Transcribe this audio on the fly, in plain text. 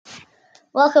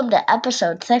Welcome to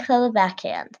episode 6 of The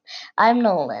Backhand. I'm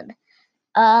Nolan.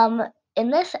 In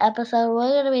this episode, we're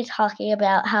going to be talking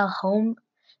about how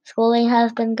homeschooling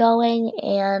has been going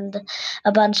and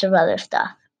a bunch of other stuff.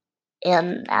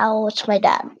 And now it's my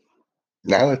dad.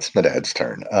 Now it's my dad's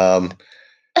turn.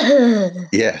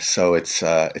 So it's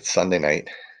Sunday night.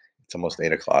 It's almost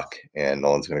 8:00, and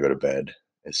Nolan's going to go to bed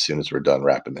as soon as we're done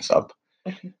wrapping this up.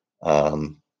 But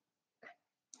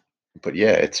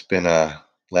yeah, it's been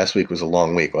last week was a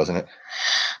long week, wasn't it?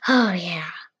 Oh, yeah.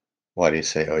 Why do you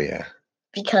say, oh, yeah?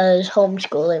 Because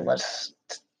homeschooling was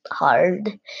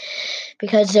hard.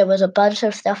 Because there was a bunch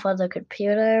of stuff on the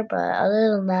computer, but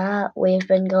other than that, we've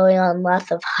been going on lots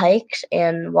of hikes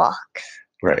and walks.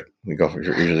 Right. We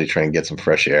usually try and get some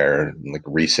fresh air, like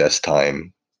recess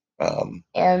time.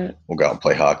 And we'll go out and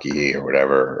play hockey or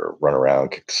whatever, or run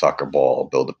around, kick the soccer ball,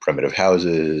 build the primitive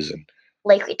houses, and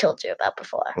like we told you about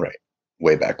before. Right.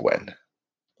 Way back when.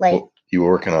 Like what were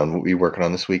you working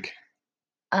on this week?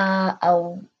 A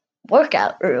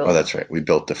workout room. Oh, that's right. We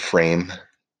built the frame.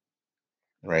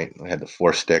 Right. We had the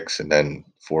 4 sticks and then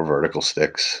 4 vertical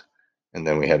sticks. And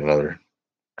then we had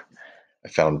I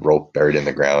found rope buried in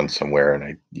the ground somewhere, and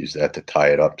I used that to tie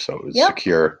it up so it was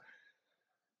secure.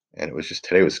 And it was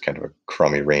today was kind of a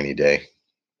crummy, rainy day.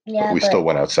 Yeah. But we still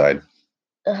went outside.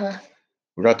 We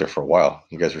were out there for a while.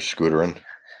 You guys were scootering.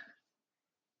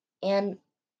 And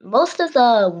most of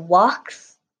the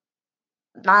walks,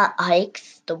 not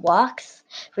hikes, the walks,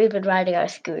 we've been riding our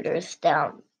scooters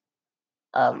down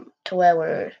to where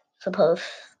we're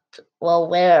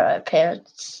where our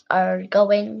parents are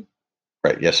going.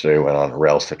 Right. Yesterday we went on a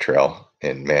rails to trail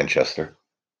in Manchester.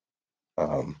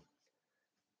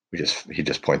 He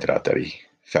just pointed out that he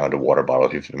found a water bottle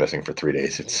he's been missing for 3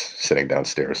 days. It's sitting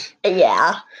downstairs.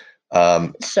 Yeah.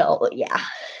 So yeah,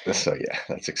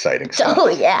 that's exciting stuff.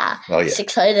 It's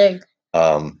exciting.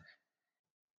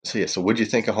 So what'd you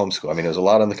think of homeschool? I mean, there was a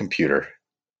lot on the computer,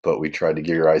 but we tried to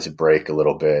give your eyes a break a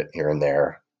little bit here and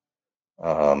there.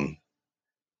 You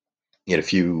had a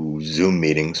few Zoom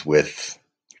meetings with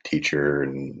your teacher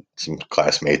and some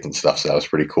classmates and stuff, so that was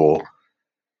pretty cool.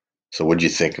 So what'd you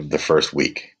think of the first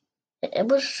week? It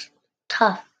was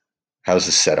tough. How's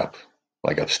the setup?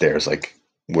 Like upstairs, like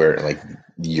where, like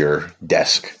your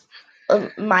desk?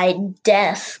 My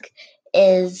desk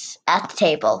is at the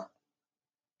table.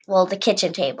 Well, the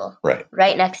kitchen table. Right.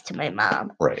 Right next to my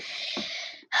mom. Right.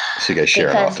 So you guys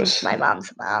share an office. My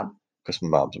mom's a mom. Because my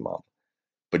mom's a mom.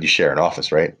 But you share an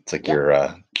office, right? It's like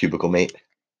your cubicle mate.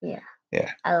 Yeah.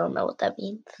 Yeah. I don't know what that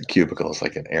means. A cubicle is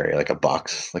like an area, like a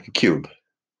box, like a cube.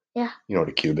 Yeah. You know what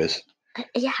a cube is?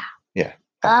 Yeah. Yeah.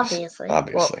 Obviously.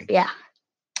 Well, yeah.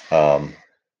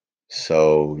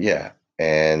 So yeah,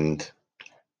 and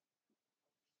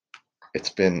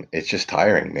it's just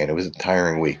tiring, man. It was a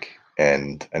tiring week.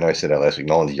 And I know I said that last week.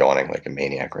 Nolan's yawning like a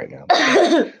maniac right now.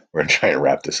 We're going to try and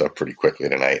wrap this up pretty quickly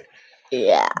tonight.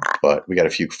 Yeah. But we got a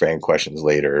few fan questions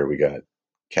later. We got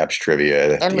Caps trivia at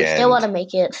the end. And we still want to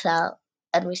make it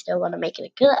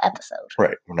a good episode.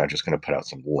 Right. We're not just going to put out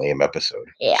some lame episode.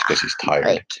 Yeah. Just because he's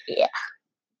tired.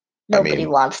 Nobody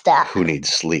wants that. Who needs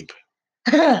sleep?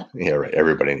 Yeah, right.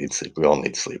 Everybody needs sleep. We all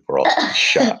need sleep. We're all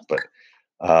shot. But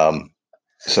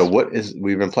so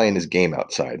we've been playing this game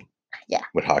outside. Yeah.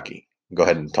 With hockey. Go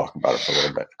ahead and talk about it for a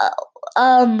little bit.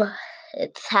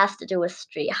 It has to do with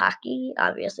street hockey,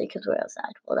 obviously, because we're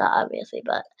outside. Well, not obviously,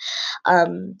 but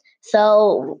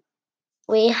so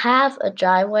we have a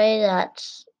driveway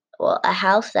a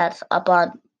house that's up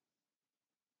on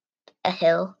a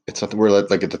hill. We're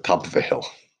like at the top of a hill.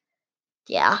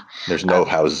 Yeah. There's no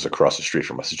houses across the street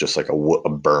from us. It's just like a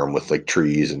berm with like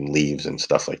trees and leaves and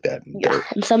stuff like that. And dirt.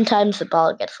 And sometimes the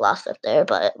ball gets lost up there,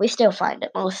 but we still find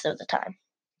it most of the time.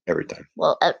 Every time.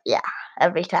 Well,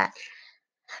 every time.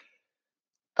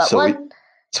 But so we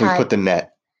put the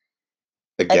net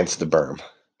against the berm.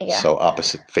 Yeah. So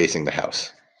opposite, facing the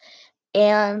house.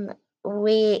 And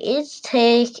we each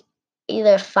take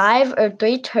either 5 or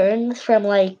 3 turns from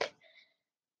like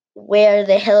where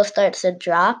the hill starts to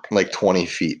drop. Like 20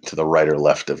 feet to the right or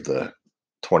left of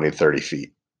 20 to 30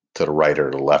 feet to the right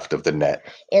or left of the net.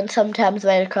 And sometimes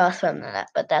right across from the net,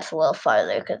 but that's a little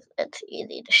farther because it's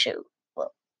easy to shoot.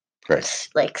 Well, right. It's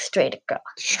like straight across.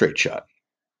 Straight shot.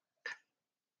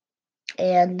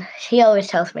 And he always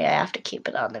tells me I have to keep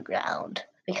it on the ground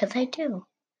because I do.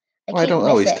 I don't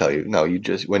always tell you. No, you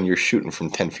just, when you're shooting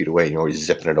from 10 feet away, you're always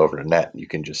zipping it over the net. You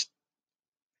can just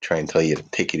try and tell you to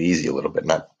take it easy a little bit,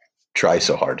 not try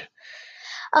so hard.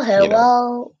 Okay,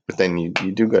 well. But then you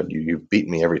do good. You beat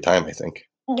me every time, I think.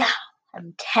 Yeah,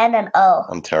 I'm 10-0.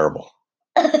 I'm terrible.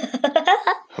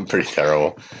 I'm pretty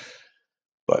terrible.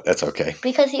 But that's okay.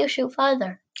 Because you shoot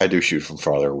farther. I do shoot from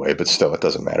farther away, but still, it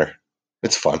doesn't matter.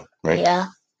 It's fun, right? Yeah,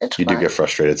 it's You fun. do get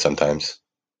frustrated sometimes.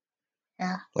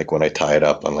 Yeah. Like when I tie it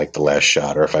up on like the last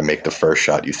shot, or if I make the first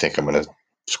shot, you think I'm going to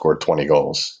score 20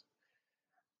 goals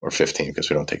or 15 because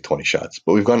we don't take 20 shots.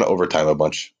 But we've gone to overtime a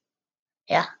bunch.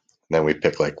 Yeah. And then we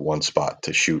pick like one spot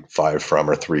to shoot 5 from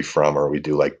or 3 from, or we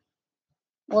do like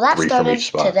Well, that 3 from each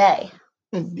spot. Today.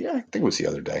 Yeah, I think it was the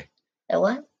other day. It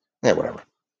what? Yeah, whatever.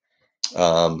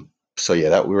 So yeah,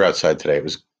 that we were outside today. It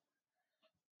was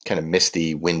kind of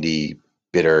misty, windy,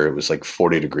 bitter. It was like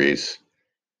 40 degrees.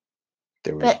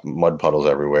 There was mud puddles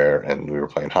everywhere, and we were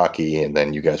playing hockey. And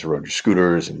then you guys rode your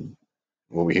scooters, and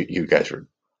you guys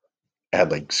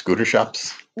had like scooter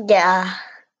shops. Yeah,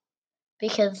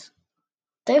 because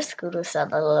their scooters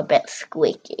sound a little bit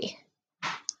squeaky.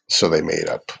 So they made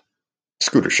up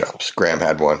scooter shops. Graham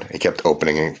had one. He kept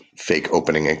fake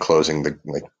opening and closing the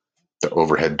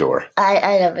overhead door.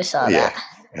 I never saw that.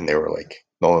 And they were like,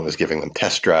 Nolan was giving them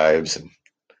test drives and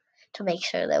to make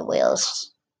sure their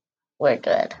wheels were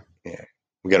good. Yeah,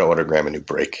 we got to order Graham a new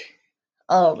brake.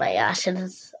 Oh my gosh!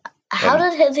 How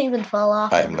did his even fall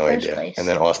off? I have no idea. Place? And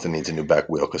then Austin needs a new back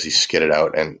wheel because he skidded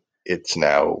out and it's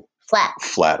now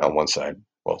flat on one side.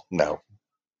 Well, now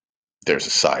there's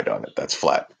a side on it that's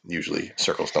flat. Usually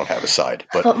circles don't have a side,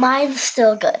 but mine's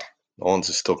still good. Nolan's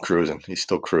is still cruising. He's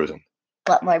still cruising.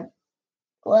 But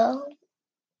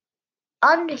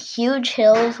on huge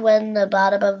hills, when the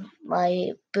bottom of my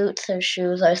boots or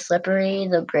shoes are slippery,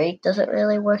 the brake doesn't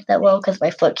really work that well because my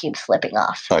foot keeps slipping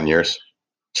off. On yours?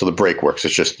 So the brake works.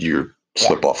 It's just you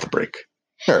slip off the brake.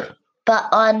 Sure. But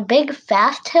on big,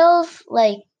 fast hills,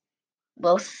 like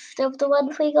most of the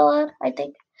ones we go on, I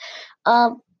think,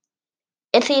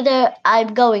 it's either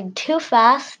I'm going too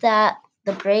fast that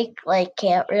the brake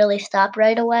can't really stop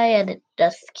right away and it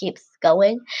just keeps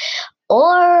going,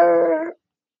 or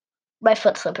my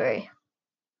foot's slippery.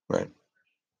 Right.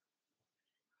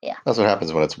 Yeah. That's what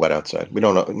happens when it's wet outside. We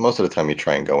don't know. Most of the time you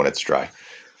try and go when it's dry.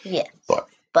 Yeah.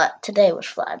 But today was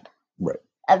fun. Right.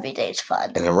 Every day's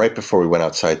fun. And then right before we went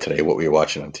outside today, what were you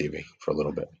watching on TV for a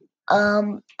little bit?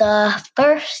 The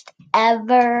first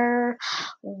ever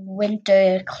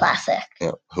Winter Classic.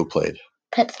 Yeah. Who played?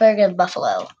 Pittsburgh and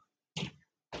Buffalo.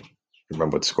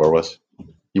 Remember what the score was?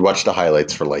 You watched the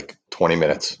highlights for like 20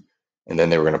 minutes, and then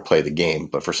they were going to play the game,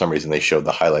 but for some reason they showed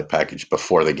the highlight package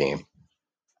before the game.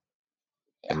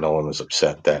 Yeah. And Nolan was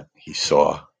upset that he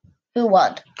saw who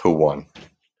won. Who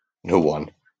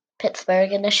won?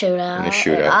 Pittsburgh in a shootout.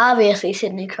 And obviously,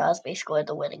 Sidney Crosby scored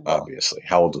the winning goal. Obviously.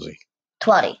 How old was he?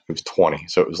 20. He was 20.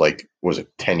 So it was was it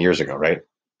 10 years ago, right?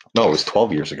 No, it was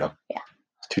 12 years ago. Yeah.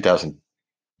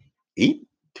 2008?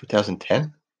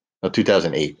 2010? No,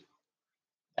 2008.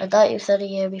 I thought you said a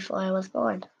year before I was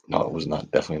born. No, it was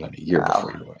not. Definitely not a year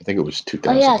before you were born. I think it was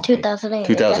 2008. Oh, yeah, 2008.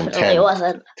 2010. It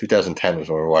wasn't. 2010 was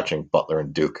when we were watching Butler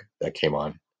and Duke. That came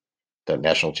on. That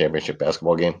national championship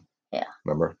basketball game. Yeah.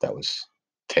 Remember? That was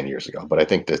 10 years ago. But I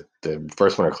think that the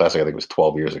first Winter Classic, I think, was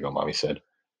 12 years ago, Mommy said.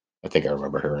 I think I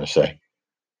remember hearing her say.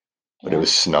 But it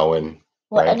was snowing.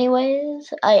 Well, right?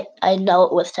 Anyways, I know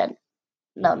it was 10.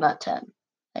 No, not 10.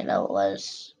 I know it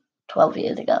was 12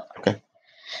 years ago. Okay.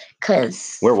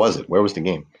 Because... Where was it? Where was the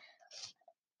game?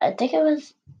 I think it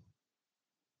was...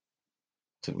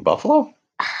 Was it in Buffalo?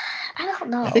 I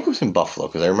don't know. I think it was in Buffalo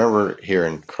because I remember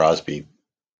hearing Crosby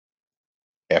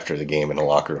after the game in the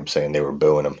locker room saying they were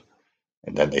booing him.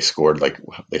 And then they scored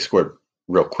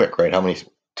real quick, right? How many?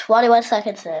 21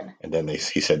 seconds in. And then he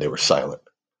said they were silent.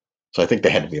 So I think they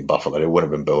had to be in Buffalo. They wouldn't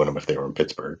have been booing him if they were in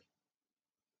Pittsburgh.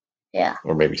 Yeah.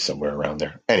 Or maybe somewhere around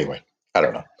there. Anyway, I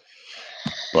don't know.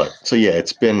 But so yeah,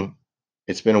 it's been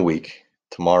a week.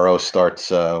 Tomorrow starts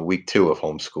week 2 of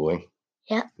homeschooling.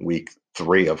 Yeah. Week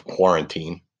 3 of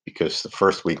quarantine because the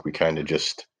first week we kind of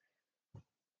just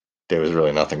there was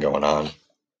really nothing going on.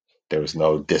 There was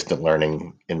no distant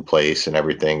learning in place and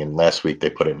everything. And last week they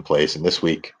put it in place. And this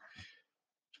week,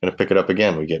 I'm going to pick it up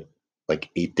again. We get like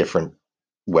 8 different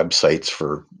websites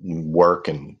for work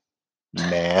and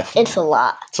math. It's a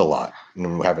lot. It's a lot.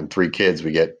 And we're having 3 kids.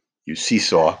 We use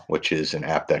Seesaw, which is an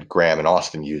app that Graham and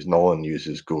Austin use. Nolan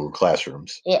uses Google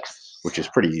Classrooms. Yes. Which is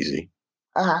pretty easy.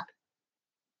 Uh-huh.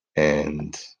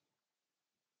 And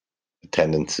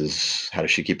attendance is, how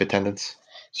does she keep attendance?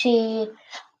 She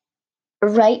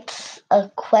writes a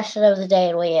question of the day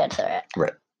and we answer it.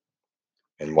 Right.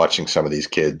 And watching some of these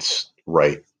kids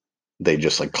write, they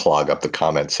just like clog up the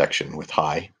comment section with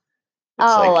hi.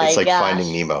 It's like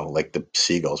Finding Nemo, like the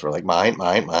seagulls were like mine.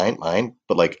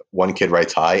 But like one kid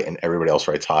writes hi and everybody else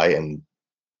writes hi and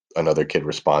another kid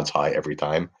responds hi every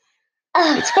time.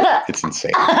 It's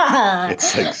insane.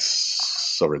 It's like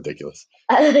so ridiculous.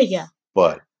 Yeah.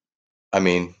 But I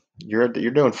mean, you're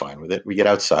doing fine with it. We get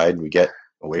outside, we get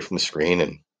away from the screen,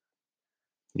 and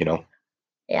Yeah.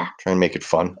 try and make it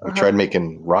fun. We tried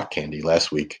making rock candy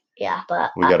last week. Yeah,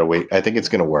 but We gotta wait. I think it's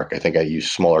gonna work. I think I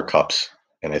use smaller cups,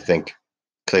 and I think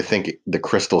the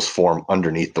crystals form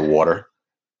underneath the water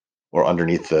or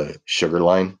underneath the sugar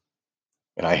line,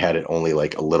 and I had it only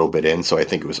like a little bit in, so I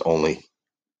think it was only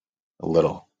a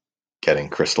little getting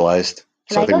crystallized.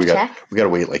 Can So I I think go check? we got to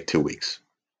wait like 2 weeks.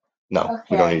 No,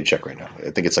 we don't need to check right now.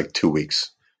 I think it's like 2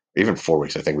 weeks, or even 4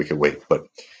 weeks. I think we could wait, but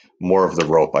more of the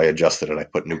rope, I adjusted it. I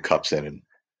put new cups in, and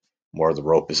more of the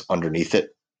rope is underneath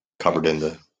it, covered in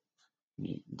the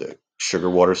sugar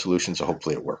water solution. So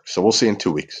hopefully it works. So we'll see in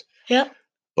 2 weeks. Yep.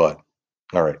 But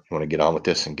all right, you want to get on with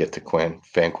this and get to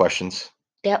fan questions?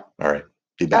 Yep. All right,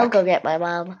 be back. I'll go get my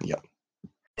mom. Yep.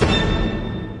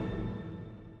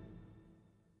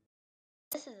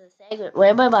 This is a segment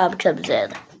where my mom comes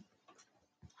in.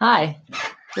 Hi,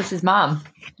 this is Mom,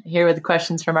 here with the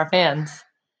questions from our fans.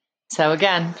 So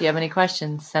again, if you have any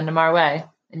questions, send them our way,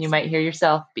 and you might hear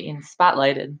yourself being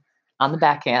spotlighted on the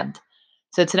backhand.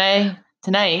 So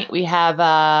tonight we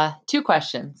have 2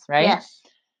 questions, right? Yes.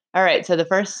 All right, so the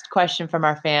first question from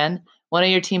our fan, one of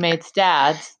your teammates'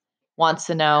 dads wants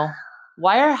to know,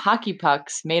 why are hockey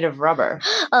pucks made of rubber?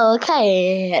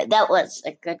 Okay, that was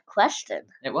a good question.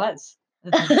 It was.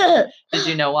 Did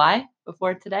you know why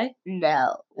before today?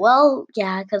 No. Well,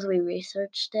 yeah, because we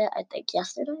researched it, I think,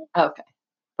 yesterday. Okay.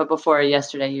 But before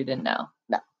yesterday, you didn't know?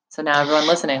 No. So now everyone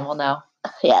listening will know.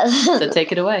 Yes. So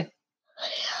take it away.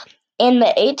 In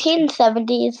the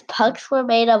 1870s, pucks were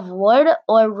made of wood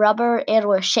or rubber and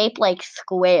were shaped like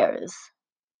squares.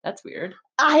 That's weird.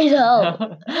 I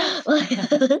know.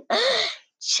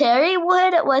 Cherry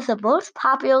wood was the most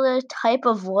popular type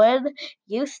of wood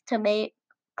used to make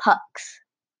pucks.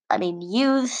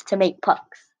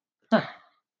 Huh.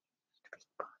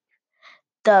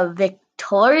 The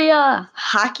Victoria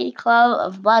Hockey Club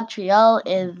of Montreal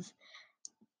is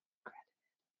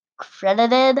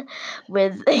credited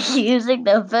with using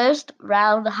the first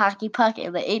round hockey puck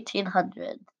in the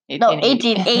 1800s. No,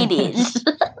 1880s.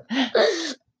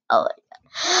 Oh my God.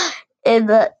 In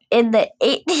the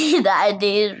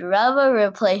 1890s, rubber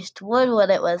replaced wood when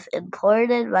it was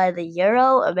imported by the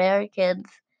Euro-Americans.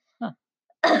 Huh.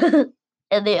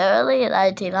 In the early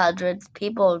 1900s,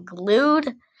 people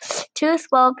glued 2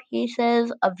 small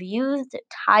pieces of used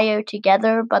tire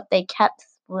together, but they kept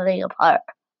splitting apart.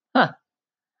 Huh.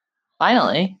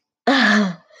 Finally.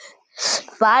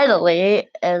 Finally,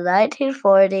 in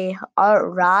 1940,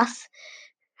 Art Ross,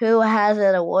 who has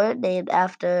an award named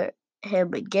after him,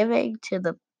 giving to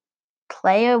the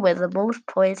player with the most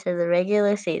points in the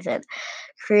regular season,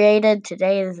 created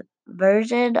today's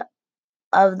version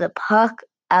of the puck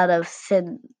out of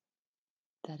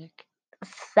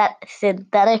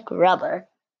synthetic rubber.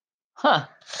 Huh.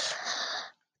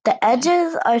 The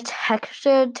edges are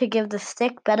textured to give the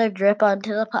stick better grip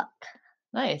onto the puck.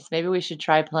 Nice. Maybe we should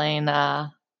try playing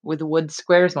with wood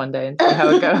squares one day and see how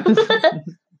it goes.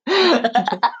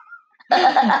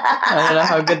 I don't know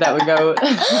how good that would go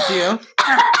with you.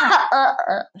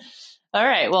 All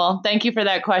right. Well, thank you for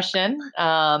that question.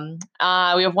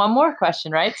 We have one more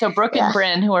question, right? So Brooke and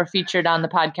Bryn, who were featured on the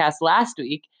podcast last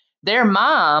week, their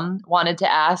mom wanted to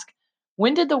ask,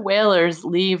 when did the Whalers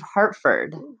leave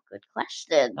Hartford? Ooh, good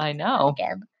question. I know.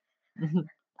 Again.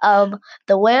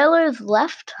 The Whalers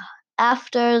left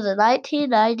after the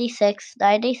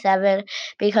 1996-97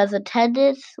 because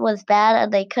attendance was bad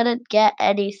and they couldn't get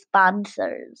any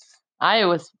sponsors. I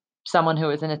was someone who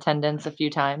was in attendance a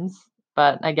few times,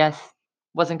 but I guess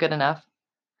wasn't good enough.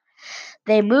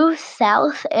 They moved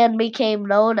south and became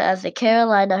known as the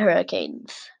Carolina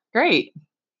Hurricanes. Great.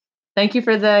 Thank you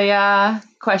for the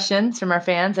questions from our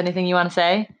fans. Anything you want to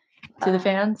say to the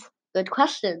fans? Good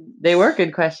questions. They were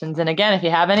good questions. And again, if you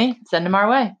have any, send them our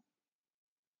way.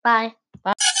 Bye.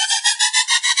 Bye.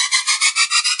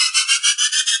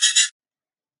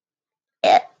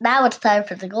 Now it's time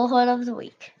for the goal horn of the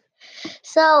week.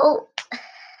 So,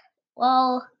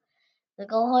 well, the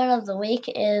goal horn of the week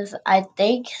is, I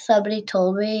think somebody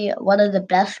told me, one of the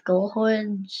best goal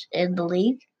horns in the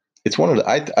league. It's one of the,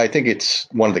 I think it's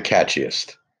one of the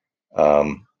catchiest.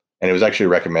 And it was actually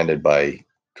recommended by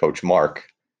Coach Mark,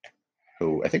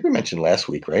 who I think we mentioned last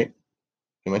week, right?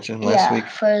 You mentioned last week?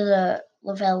 For the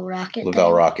Laval Rocket.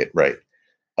 Rocket, right.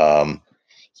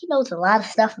 He knows a lot of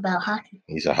stuff about hockey.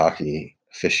 He's a hockey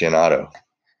aficionado.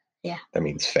 Yeah. That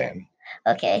means fan.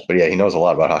 Okay. But yeah, he knows a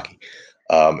lot about hockey.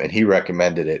 And he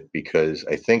recommended it because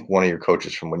I think one of your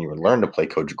coaches from when you learned to play,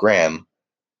 Coach Graham,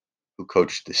 who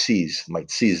coached the Seas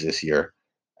this year,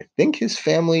 I think his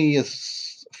family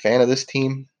is a fan of this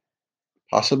team?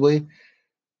 Possibly.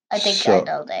 I think I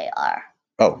know they are.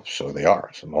 Oh, so they are.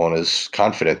 So Nolan is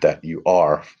confident that you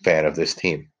are a fan of this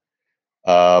team.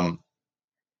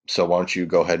 So why don't you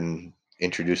go ahead and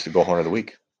introduce the goal horn of the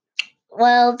week?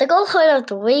 Well, the goal horn of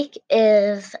the week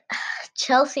is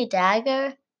Chelsea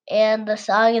Dagger, and the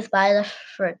song is by the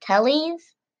Fratellis,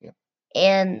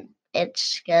 and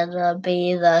it's gonna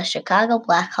be the Chicago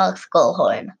Blackhawks goal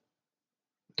horn.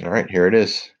 All right, here it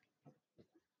is.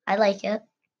 I like it.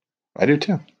 I do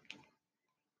too.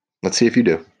 Let's see if you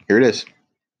do. Here it is.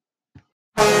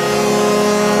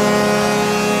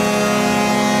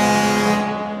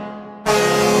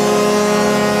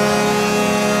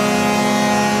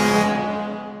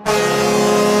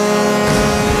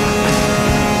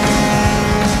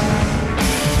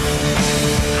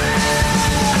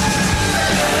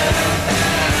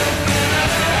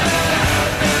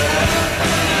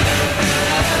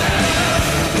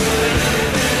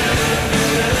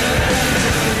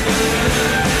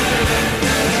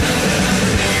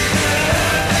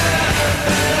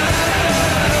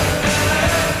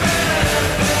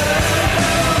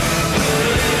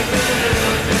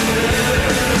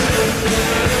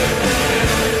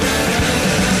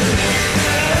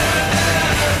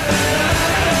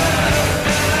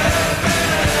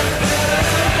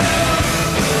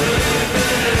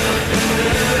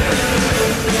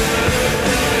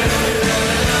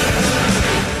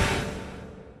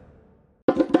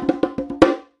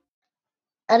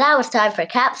 And now it's time for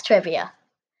Caps trivia.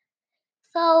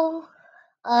 So,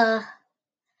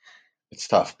 it's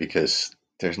tough because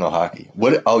there's no hockey.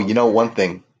 What? Oh, you know one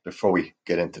thing before we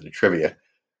get into the trivia.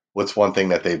 What's one thing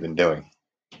that they've been doing?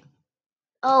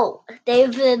 Oh,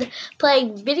 they've been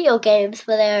playing video games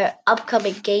for their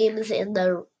upcoming games in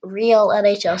the real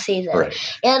NHL season. Right.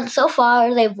 And so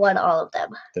far, they've won all of them.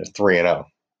 They're 3-0.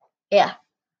 Yeah.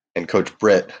 And Coach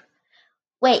Britt.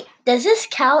 Wait, does this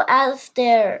count as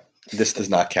their... This does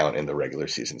not count in the regular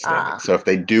season standing. So if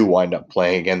they do wind up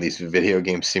playing again, these video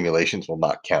game simulations will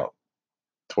not count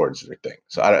towards their thing.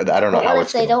 So I don't know how what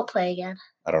it's if they don't play again?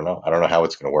 I don't know. I don't know how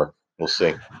it's going to work. We'll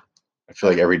see. I feel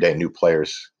like every day new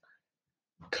players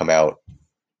come out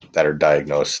that are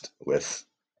diagnosed with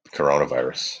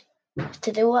coronavirus.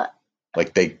 To do what?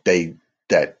 Like they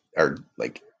that are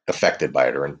like affected by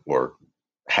it or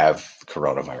have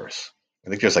coronavirus. I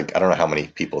think there's like I don't know how many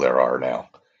people there are now,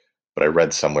 but I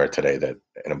read somewhere today that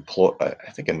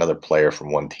I think another player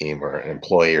from one team or an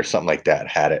employee or something like that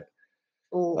had it.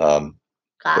 Ooh,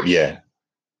 But yeah,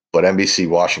 but NBC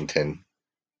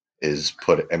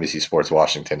Sports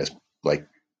Washington is like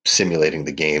simulating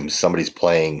the games. Somebody's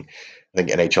playing, I think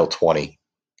NHL 20,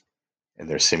 and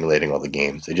they're simulating all the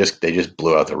games. They just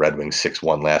blew out the Red Wings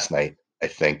 6-1 last night, I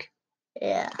think.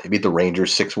 Yeah. They beat the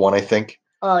Rangers 6-1, I think.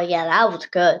 Oh yeah, that was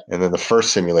good. And then the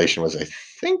first simulation was, I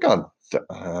think, on.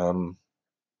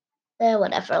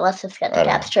 Whatever. Let's just get the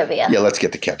Caps trivia. Yeah, let's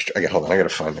get the Caps. Hold on, I got to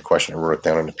find the question. I wrote it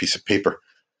down on a piece of paper.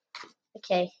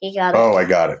 Okay, you got it. Oh, I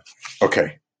got it.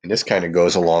 Okay, and this kind of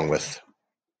goes along with,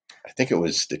 I think it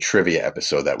was the trivia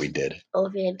episode that we did.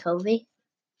 Ovi and Kobe?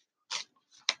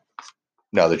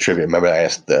 No, the trivia. Remember I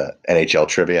asked the NHL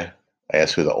trivia? I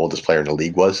asked who the oldest player in the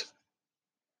league was.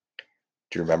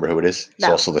 Do you remember who it is? He's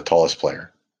also the tallest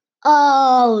player.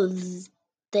 Oh,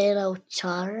 Zdeno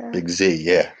Chara? Big Z,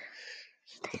 yeah.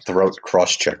 The throat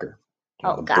cross-checker.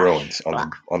 On the Bruins.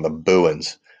 On the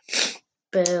Bruins.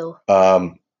 Boo.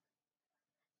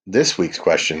 This week's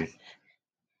question.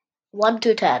 1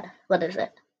 to 10. What is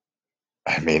it?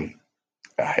 I mean,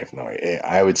 I have no idea.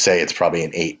 I would say it's probably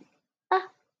an 8.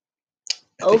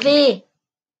 Ovi.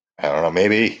 I don't know,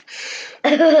 maybe.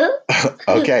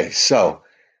 Okay, so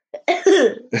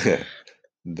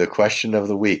the question of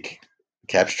the week,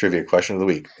 Caps trivia question of the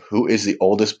week. Who is the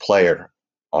oldest player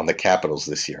on the Capitals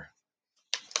this year?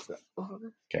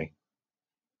 Okay.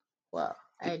 Well,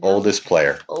 I know oldest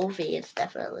player. Ovi is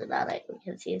definitely not it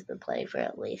because he's been playing for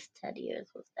at least 10 years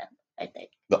with them, I think.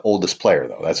 The oldest player,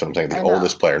 though. That's what I'm saying. The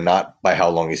oldest player, not by how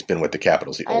long he's been with the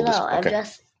Capitals. The oldest. I know.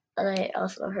 I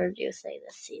also heard you say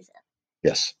this season.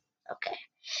 Yes. Okay.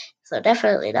 So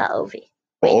definitely not Ovi.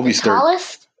 Well, Ovi's the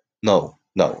tallest? No.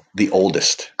 The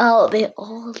oldest. Oh, the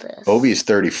oldest. Ovi is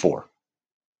 34.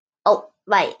 Oh,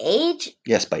 by age?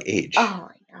 Yes, by age. Oh,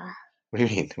 my God. What do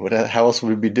you mean? How else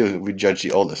would we do? We judge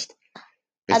the oldest.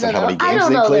 Based on how many games I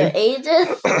don't they know played? their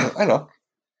ages. I know.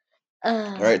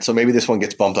 All right, so maybe this one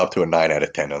gets bumped up to a 9 out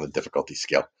of 10 on the difficulty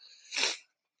scale.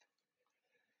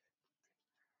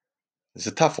 It's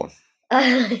a tough one.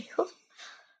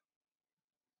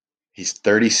 He's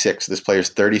 36. This player's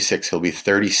 36. He'll be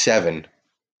 37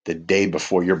 the day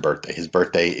before your birthday. His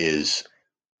birthday is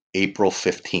April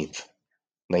 15th,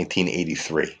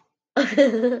 1983.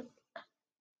 Yeah.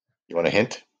 You want a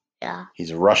hint?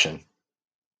 He's Russian.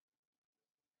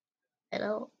 I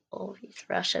don't know if he's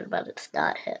Russian, but it's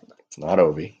not him. It's not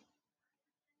Ovi.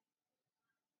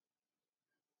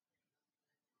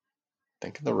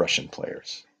 Think of the Russian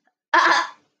players.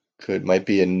 Might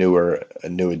be a new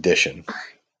addition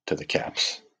to the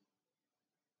Caps.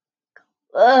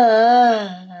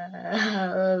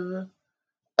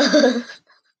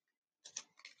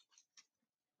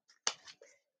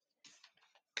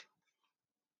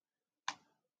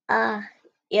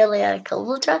 Ilya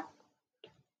Kovalchuk.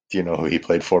 Do you know who he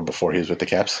played for before he was with the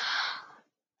Caps?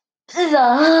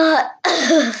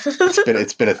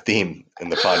 It's been a theme in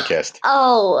the podcast.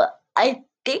 Oh, I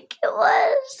think it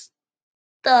was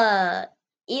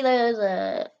either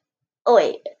the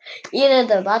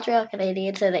Montreal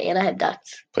Canadiens or the Anaheim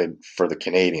Ducks. Played for the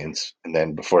Canadiens, and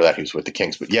then before that he was with the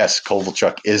Kings. But yes,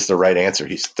 Kovalchuk is the right answer.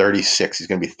 He's 36. He's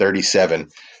going to be 37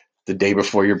 the day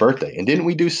before your birthday. And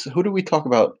who did we talk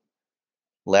about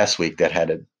last week that had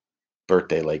a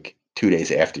birthday like 2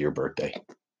 days after your birthday?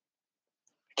 I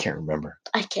can't remember.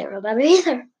 I can't remember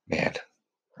either. Man,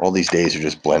 all these days are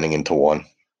just blending into one.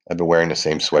 I've been wearing the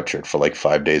same sweatshirt for like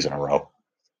 5 days in a row.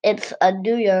 It's a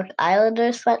New York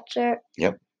Islanders sweatshirt.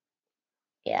 Yep.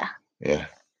 Yeah. Yeah.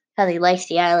 Because he likes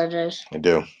the Islanders. I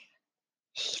do.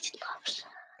 He loves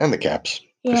them. And the Caps.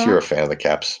 Because you're a fan of the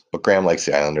Caps. But Graham likes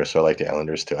the Islanders, so I like the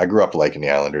Islanders too. I grew up liking the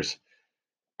Islanders.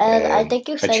 And I think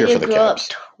you said you grew up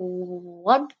Caps.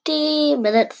 20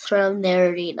 minutes from their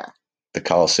arena. The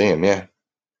Coliseum, yeah.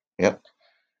 Yep.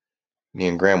 Me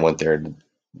and Graham went there.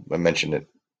 I mentioned it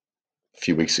a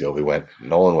few weeks ago. We went.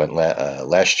 Nolan went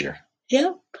last year.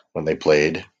 Yep. When they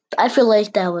played. I feel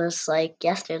like that was like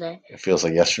yesterday. It feels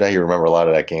like yesterday. You remember a lot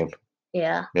of that game.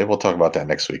 Yeah. Maybe we'll talk about that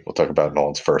next week. We'll talk about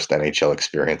Nolan's first NHL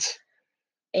experience.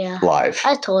 Yeah. Live.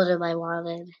 I told him I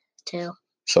wanted to.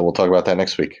 So we'll talk about that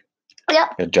next week.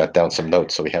 Yep. I'll jot down some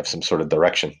notes so we have some sort of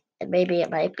direction. And maybe it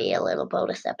might be a little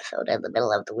bonus episode in the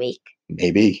middle of the week.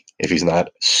 Maybe, if he's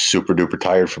not super duper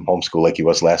tired from homeschool like he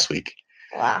was last week.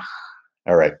 Wow.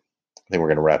 All right. I think we're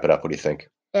going to wrap it up. What do you think?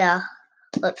 Yeah.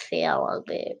 Let's see how long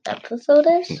the episode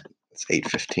is. It's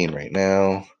 8:15 right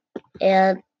now.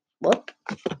 And whoop.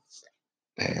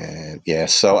 And yeah,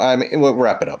 so we'll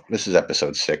wrap it up. This is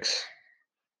episode 6.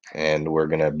 And we're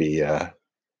going to be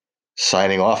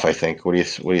signing off, I think. What do you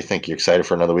think? You excited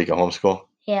for another week of homeschool?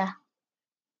 Yeah.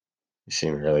 You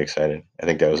seem really excited. I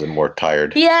think that was a more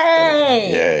tired.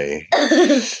 Yay! Yay.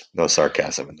 No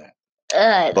sarcasm in that.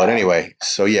 But anyway,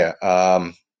 so yeah,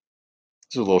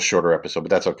 this is a little shorter episode, but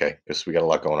that's okay because we got a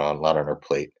lot going on, a lot on our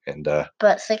plate. And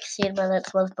but 16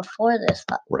 minutes was before this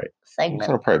segment. It's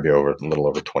going to probably be a little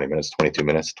over 20 minutes, 22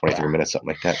 minutes, 23 minutes, something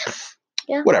like that.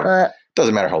 Yeah. Whatever.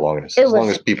 Doesn't matter how long it is. As long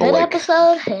as people good like.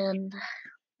 Episode and.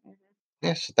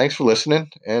 Yes. So thanks for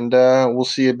listening. And we'll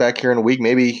see you back here in a week.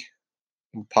 Maybe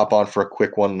we'll pop on for a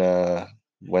quick one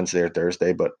Wednesday or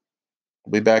Thursday, but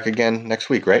we'll be back again next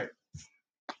week, right?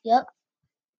 Yep.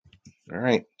 All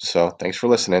right. So thanks for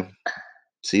listening.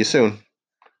 See you soon.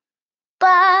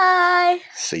 Bye.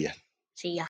 See ya. See ya.